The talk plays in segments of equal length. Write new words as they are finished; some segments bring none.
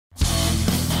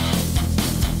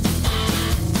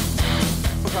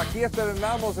aquí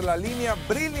estrenamos la línea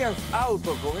Brilliance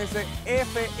Auto con ese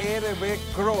FRB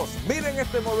Cross. Miren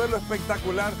este modelo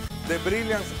espectacular de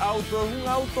Brilliance Auto. Es un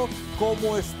auto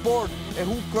como Sport, es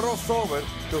un crossover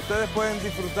que ustedes pueden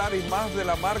disfrutar, y más de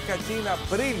la marca china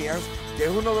Brilliance, que es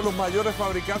uno de los mayores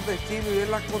fabricantes chinos y es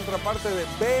la contraparte de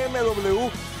BMW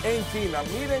en China.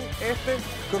 Miren este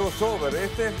crossover,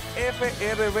 este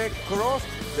FRB Cross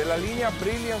de la línea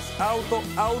Brilliance Auto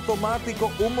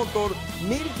automático, un motor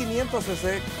 1500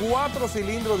 cc, 4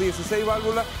 cilindros, 16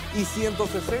 válvulas y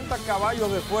 160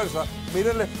 caballos de fuerza.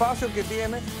 Miren el espacio que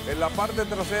tiene en la parte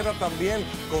trasera también,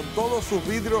 con todos sus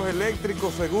vidrios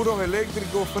eléctricos, seguros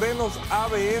eléctricos, frenos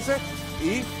ABS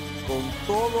y con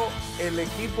todo el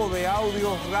equipo de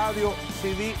audio, radio,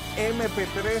 CD,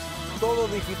 MP3, todo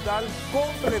digital,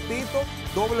 completito,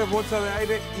 doble bolsa de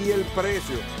aire y el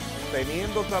precio.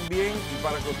 Teniendo también, y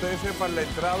para que ustedes sepan, la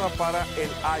entrada para el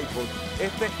iPod.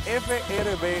 Este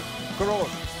FRB Cross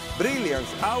Brilliance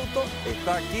Auto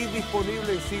está aquí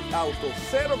disponible en Cid Autos.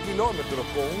 0 kilómetros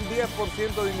con un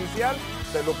 10% de inicial,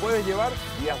 te lo puedes llevar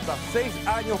y hasta 6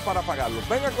 años para pagarlo.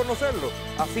 Venga a conocerlo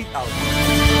a Cid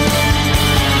Autos.